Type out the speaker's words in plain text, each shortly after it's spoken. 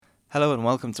Hello and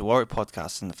welcome to Warwick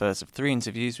Podcast and the first of 3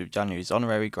 interviews with January's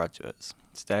Honorary graduates.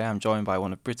 Today I'm joined by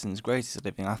one of Britain's greatest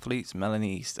living athletes,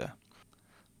 Melanie Easter.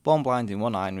 Born blind in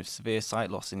one eye and with severe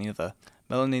sight loss in the other,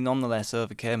 Melanie nonetheless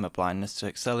overcame her blindness to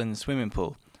excel in the swimming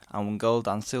pool and won gold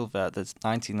and silver at the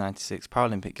 1996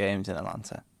 Paralympic Games in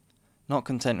Atlanta. Not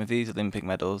content with these Olympic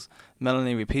medals,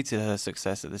 Melanie repeated her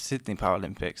success at the Sydney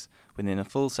Paralympics, winning a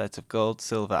full set of gold,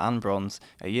 silver and bronze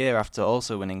a year after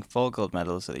also winning 4 gold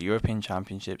medals at the European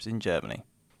Championships in Germany.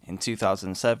 In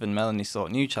 2007, Melanie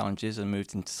sought new challenges and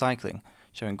moved into cycling,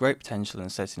 showing great potential and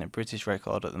setting a British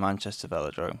record at the Manchester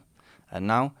Velodrome. And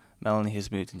now, Melanie has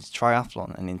moved into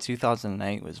triathlon and in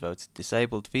 2008 was voted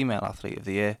Disabled Female Athlete of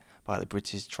the Year by the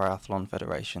British Triathlon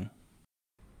Federation.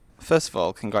 First of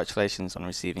all, congratulations on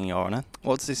receiving your honour.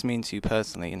 What does this mean to you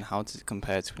personally and how does it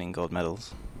compare to winning gold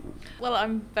medals? Well,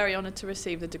 I'm very honoured to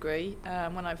receive the degree.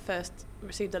 When I first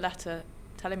received the letter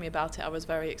telling me about it, I was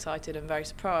very excited and very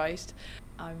surprised.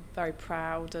 I'm very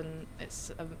proud and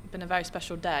it's been a very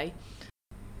special day.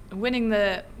 Winning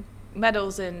the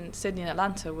medals in Sydney and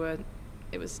Atlanta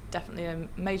was definitely a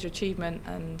major achievement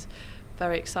and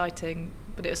very exciting,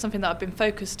 but it was something that I've been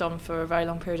focused on for a very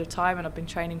long period of time and I've been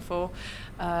training for,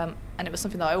 and it was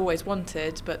something that I always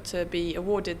wanted, but to be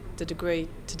awarded the degree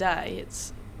today,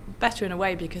 it's better in a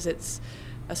way because it's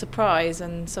a surprise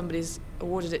and somebody's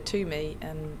awarded it to me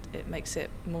and it makes it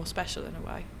more special in a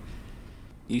way.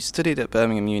 You studied at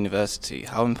Birmingham University.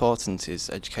 How important is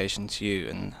education to you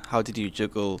and how did you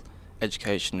juggle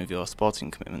education with your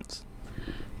sporting commitments?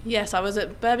 Yes, I was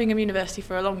at Birmingham University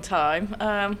for a long time.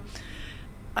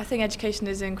 I think education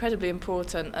is incredibly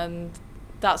important and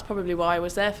that's probably why I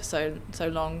was there for so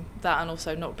long, that and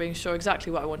also not being sure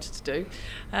exactly what I wanted to do.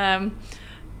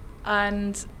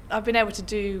 And I've been able to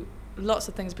do lots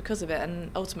of things because of it,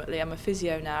 and ultimately I'm a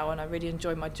physio now and I really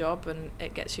enjoy my job and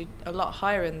it gets you a lot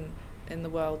higher in the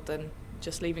world than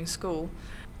just leaving school.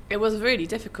 It was really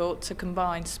difficult to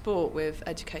combine sport with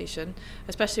education,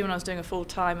 especially when I was doing a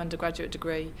full-time undergraduate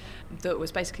degree that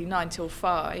was basically 9 till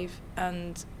 5,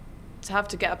 and to have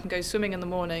to get up and go swimming in the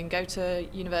morning, go to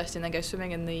university and then go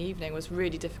swimming in the evening was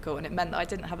really difficult, and it meant that I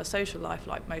didn't have a social life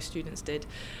like most students did.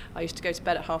 I used to go to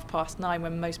bed at 9:30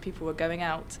 when most people were going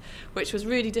out, which was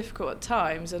really difficult at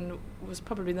times and was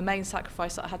probably the main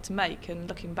sacrifice that I had to make. And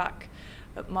looking back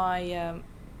at my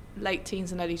late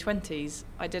teens and early 20s,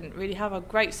 I didn't really have a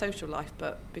great social life,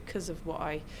 but because of what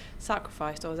I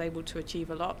sacrificed, I was able to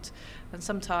achieve a lot. And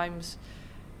sometimes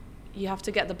you have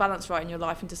to get the balance right in your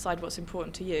life and decide what's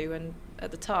important to you, and at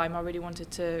the time I really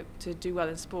wanted to do well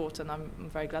in sport, and I'm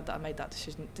very glad that I made that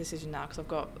decision now because I've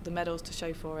got the medals to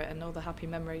show for it and all the happy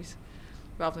memories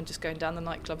rather than just going down the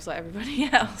nightclubs like everybody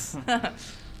else.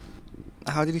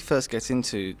 How did you first get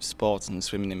into sport and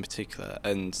swimming in particular,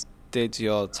 and did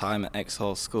your time at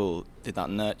Exhall School, did that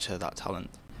nurture that talent?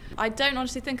 I don't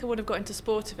honestly think I would have got into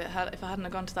sport if I hadn't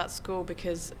have gone to that school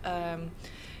because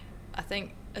I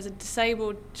think as a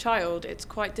disabled child it's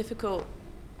quite difficult.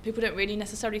 People don't really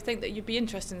necessarily think that you'd be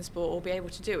interested in sport or be able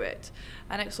to do it,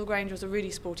 and Exhall Grange was a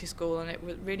really sporty school and it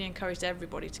really encouraged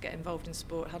everybody to get involved in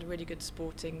sport. It had a really good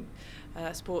sports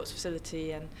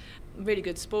facility and really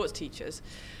good sports teachers.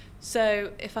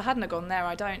 So if I hadn't have gone there,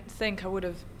 I don't think I would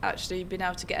have actually been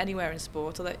able to get anywhere in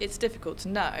sport, although it's difficult to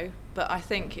know, but I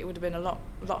think it would have been a lot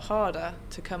harder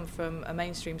to come from a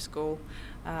mainstream school.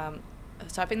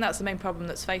 So I think that's the main problem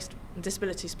that's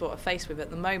disability sport are faced with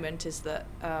at the moment, is that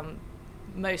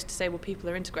most disabled people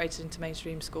are integrated into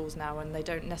mainstream schools now and they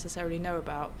don't necessarily know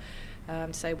about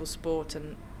disabled sport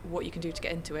and what you can do to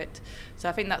get into it. So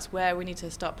I think that's where we need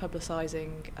to start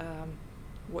publicising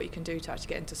what you can do to actually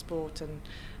get into sport and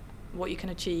what you can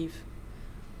achieve.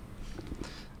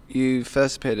 You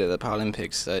first appeared at the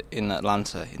Paralympics in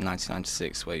Atlanta in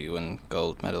 1996 where you won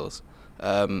gold medals.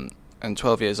 And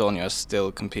 12 years on, you're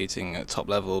still competing at top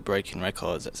level, breaking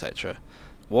records, etc.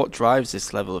 What drives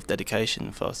this level of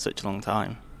dedication for such a long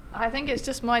time? I think it's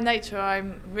just my nature.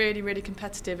 I'm really, really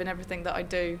competitive in everything that I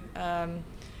do.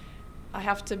 I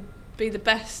have to be the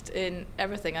best in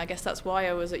everything. I guess that's why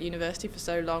I was at university for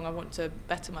so long. I want to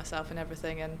better myself in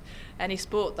everything, and any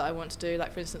sport that I want to do.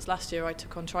 Like for instance, last year I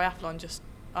took on triathlon.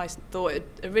 I thought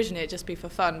originally it'd just be for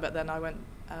fun, but then I went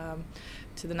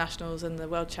to the nationals and the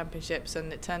world championships,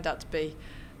 and it turned out to be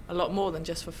a lot more than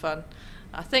just for fun.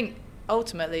 I think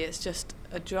ultimately it's just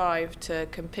a drive to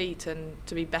compete and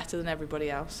to be better than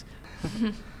everybody else.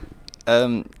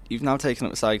 You've now taken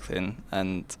up cycling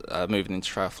and moving into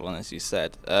triathlon, as you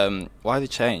said. Why the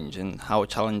change and how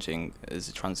challenging has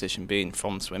the transition been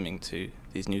from swimming to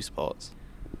these new sports?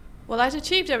 Well, I'd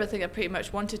achieved everything I pretty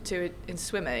much wanted to in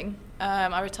swimming.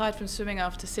 I retired from swimming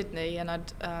after Sydney, and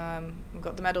I'd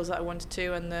got the medals that I wanted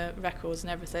to and the records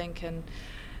and everything. And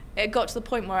it got to the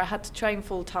point where I had to train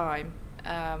full time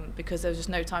because there was just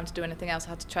no time to do anything else. I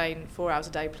had to train 4 hours a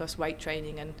day plus weight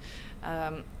training,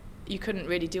 and you couldn't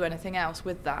really do anything else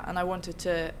with that. And I wanted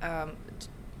to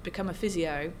become a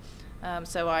physio,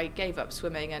 so I gave up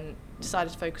swimming and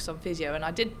decided to focus on physio. And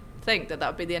I did think that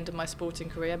would be the end of my sporting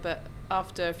career, but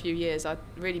after a few years I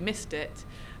really missed it,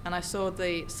 and I saw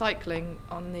the cycling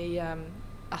on the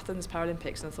Athens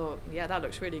Paralympics and I thought, yeah, that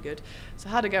looks really good, so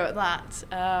I had a go at that,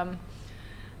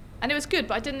 and it was good,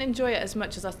 but I didn't enjoy it as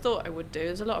much as I thought I would do.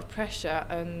 There's a lot of pressure,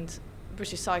 and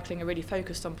British cycling are really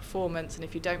focused on performance, and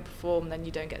if you don't perform then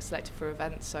you don't get selected for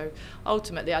events. So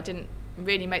ultimately I didn't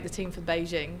really make the team for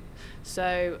Beijing,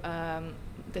 so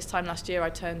this time last year I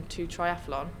turned to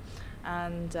triathlon,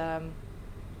 and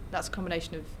that's a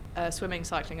combination of swimming,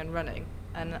 cycling and running,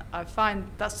 and I find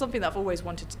that's something that I've always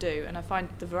wanted to do, and I find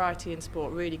the variety in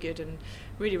sport really good and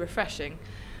really refreshing.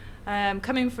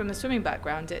 Coming from a swimming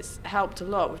background, it's helped a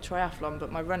lot with triathlon,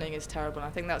 but my running is terrible, and I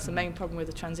think that's the main problem with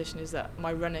the transition, is that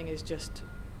my running is just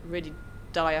really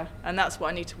dire, and that's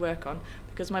what I need to work on,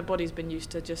 because my body's been used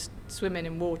to just swimming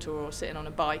in water or sitting on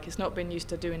a bike. It's not been used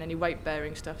to doing any weight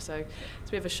bearing stuff, so it's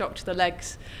a bit of a shock to the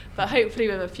legs, but hopefully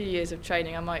with a few years of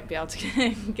training I might be able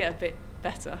to get a bit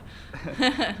better.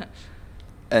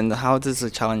 And how does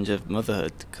the challenge of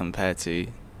motherhood compare to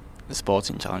the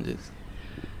sporting challenges?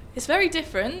 It's very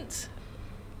different.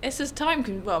 It's just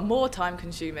more time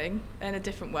consuming in a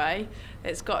different way.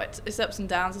 It's got its ups and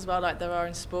downs as well, like there are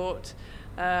in sport.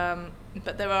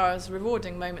 But there are as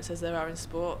rewarding moments as there are in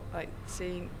sport, like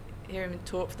hearing him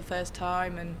talk for the first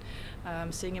time,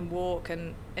 and seeing him walk.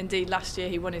 And indeed last year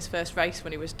he won his first race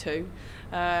when he was 2,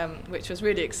 which was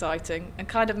really exciting, and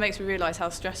kind of makes me realise how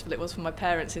stressful it was for my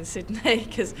parents in Sydney,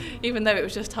 because even though it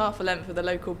was just half a length of the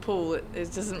local pool, it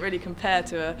doesn't really compare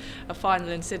to a final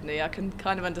in Sydney. I can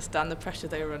kind of understand the pressure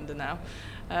they were under now.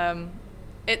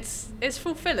 It's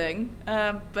fulfilling,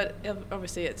 but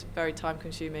obviously it's very time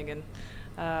consuming, and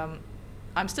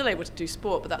I'm still able to do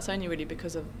sport, but that's only really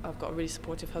because I've got a really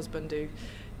supportive husband who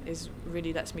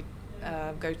really lets me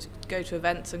go to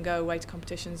events and go away to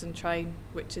competitions and train,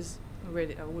 which is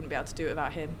really, I wouldn't be able to do it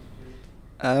without him.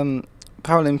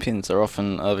 Paralympians are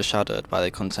often overshadowed by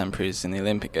their contemporaries in the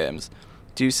Olympic Games.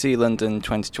 Do you see London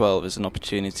 2012 as an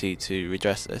opportunity to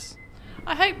redress this?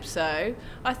 I hope so.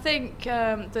 I think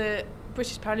the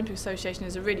British Paralympic Association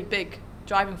is a really big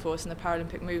driving force in the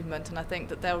Paralympic movement, and I think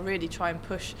that they'll really try and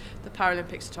push the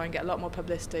Paralympics to try and get a lot more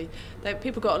publicity.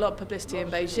 People got a lot of publicity in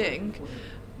Beijing,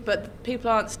 but people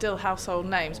aren't still household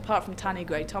names. Apart from Tanni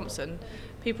Gray-Thompson,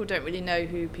 people don't really know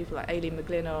who people like Aileen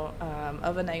McGlynn or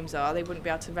other names are. They wouldn't be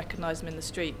able to recognise them in the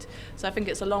street. So I think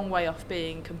it's a long way off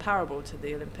being comparable to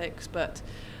the Olympics, but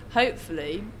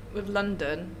hopefully with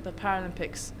London the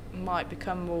Paralympics might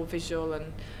become more visual,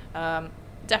 and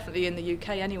definitely in the UK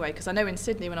anyway, because I know in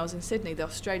Sydney, when I was in Sydney, the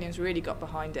Australians really got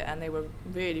behind it, and they were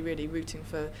really, really rooting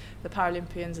for the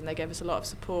Paralympians, and they gave us a lot of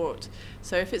support.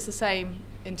 So if it's the same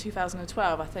in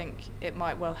 2012, I think it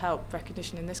might well help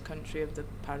recognition in this country of the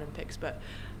Paralympics, but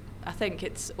I think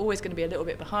it's always going to be a little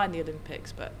bit behind the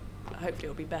Olympics, but hopefully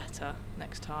it'll be better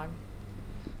next time.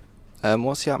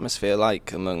 What's the atmosphere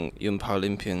like among young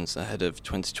Paralympians ahead of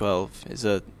 2012?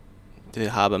 Do they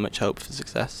harbour much hope for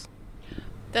success?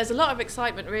 There's a lot of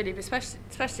excitement, really,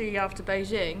 especially after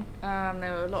Beijing.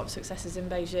 There were a lot of successes in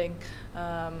Beijing.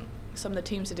 Some of the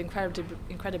teams did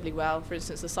incredibly well. For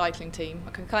instance, the cycling team.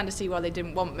 I can kind of see why they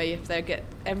didn't want me if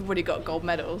everybody got gold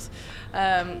medals.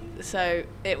 So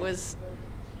that was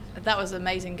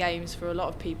amazing games for a lot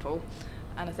of people,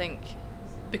 and I think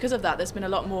because of that, there's been a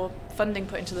lot more funding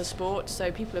put into the sport,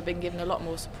 so people have been given a lot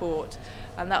more support,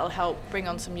 and that'll help bring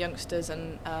on some youngsters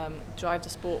and drive the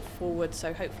sport forward.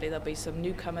 So hopefully there'll be some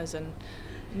newcomers and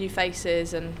new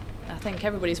faces, and I think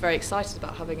everybody's very excited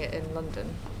about having it in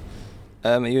London.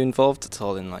 Are you involved at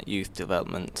all in youth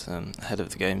development ahead of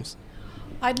the Games?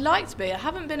 I'd like to be. I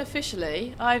haven't been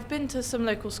officially. I've been to some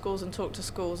local schools and talked to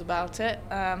schools about it,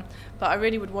 but I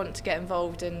really would want to get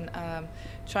involved in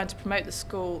trying to promote the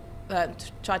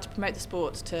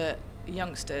sports to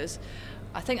youngsters.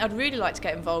 I think I'd really like to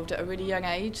get involved at a really young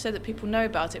age, so that people know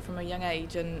about it from a young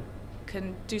age and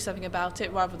can do something about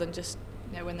it, rather than just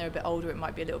when they're a bit older it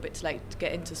might be a little bit too late to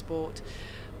get into sport.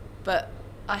 But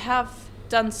I have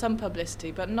done some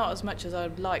publicity, but not as much as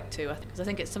I'd like to, because I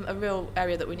think it's a real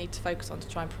area that we need to focus on to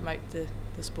try and promote the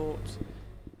sport.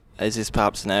 Is this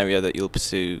perhaps an area that you'll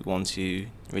pursue once you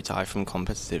retire from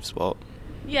competitive sport?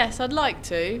 Yes, I'd like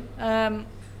to.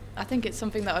 I think it's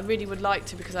something that I really would like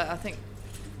to, because I think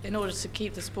in order to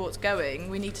keep the sports going,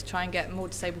 we need to try and get more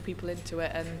disabled people into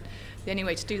it, and the only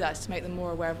way to do that is to make them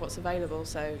more aware of what's available.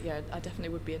 So yeah, I definitely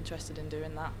would be interested in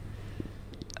doing that.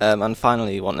 And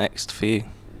finally, what next for you?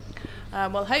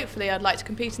 Well, hopefully I'd like to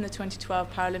compete in the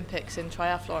 2012 Paralympics in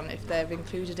triathlon if they've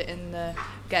included it in the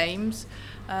Games.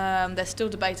 There's still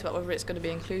debate about whether it's going to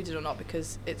be included or not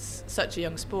because it's such a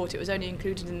young sport. It was only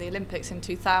included in the Olympics in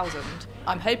 2000.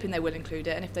 I'm hoping they will include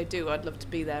it, and if they do, I'd love to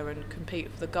be there and compete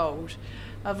for the gold.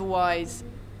 Otherwise,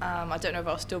 I don't know if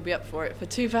I'll still be up for it for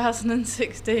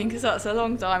 2016 because that's a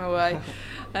long time away.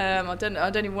 I don't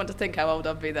even want to think how old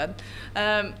I'll be then.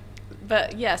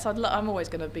 But yes, I'm always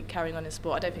going to be carrying on in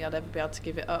sport. I don't think I'd ever be able to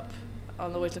give it up.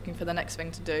 I'm always looking for the next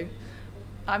thing to do.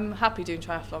 I'm happy doing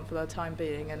triathlon for the time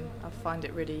being, and I find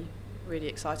it really, really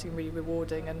exciting, really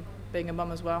rewarding, and being a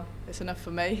mum as well. It's enough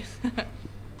for me.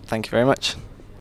 Thank you very much.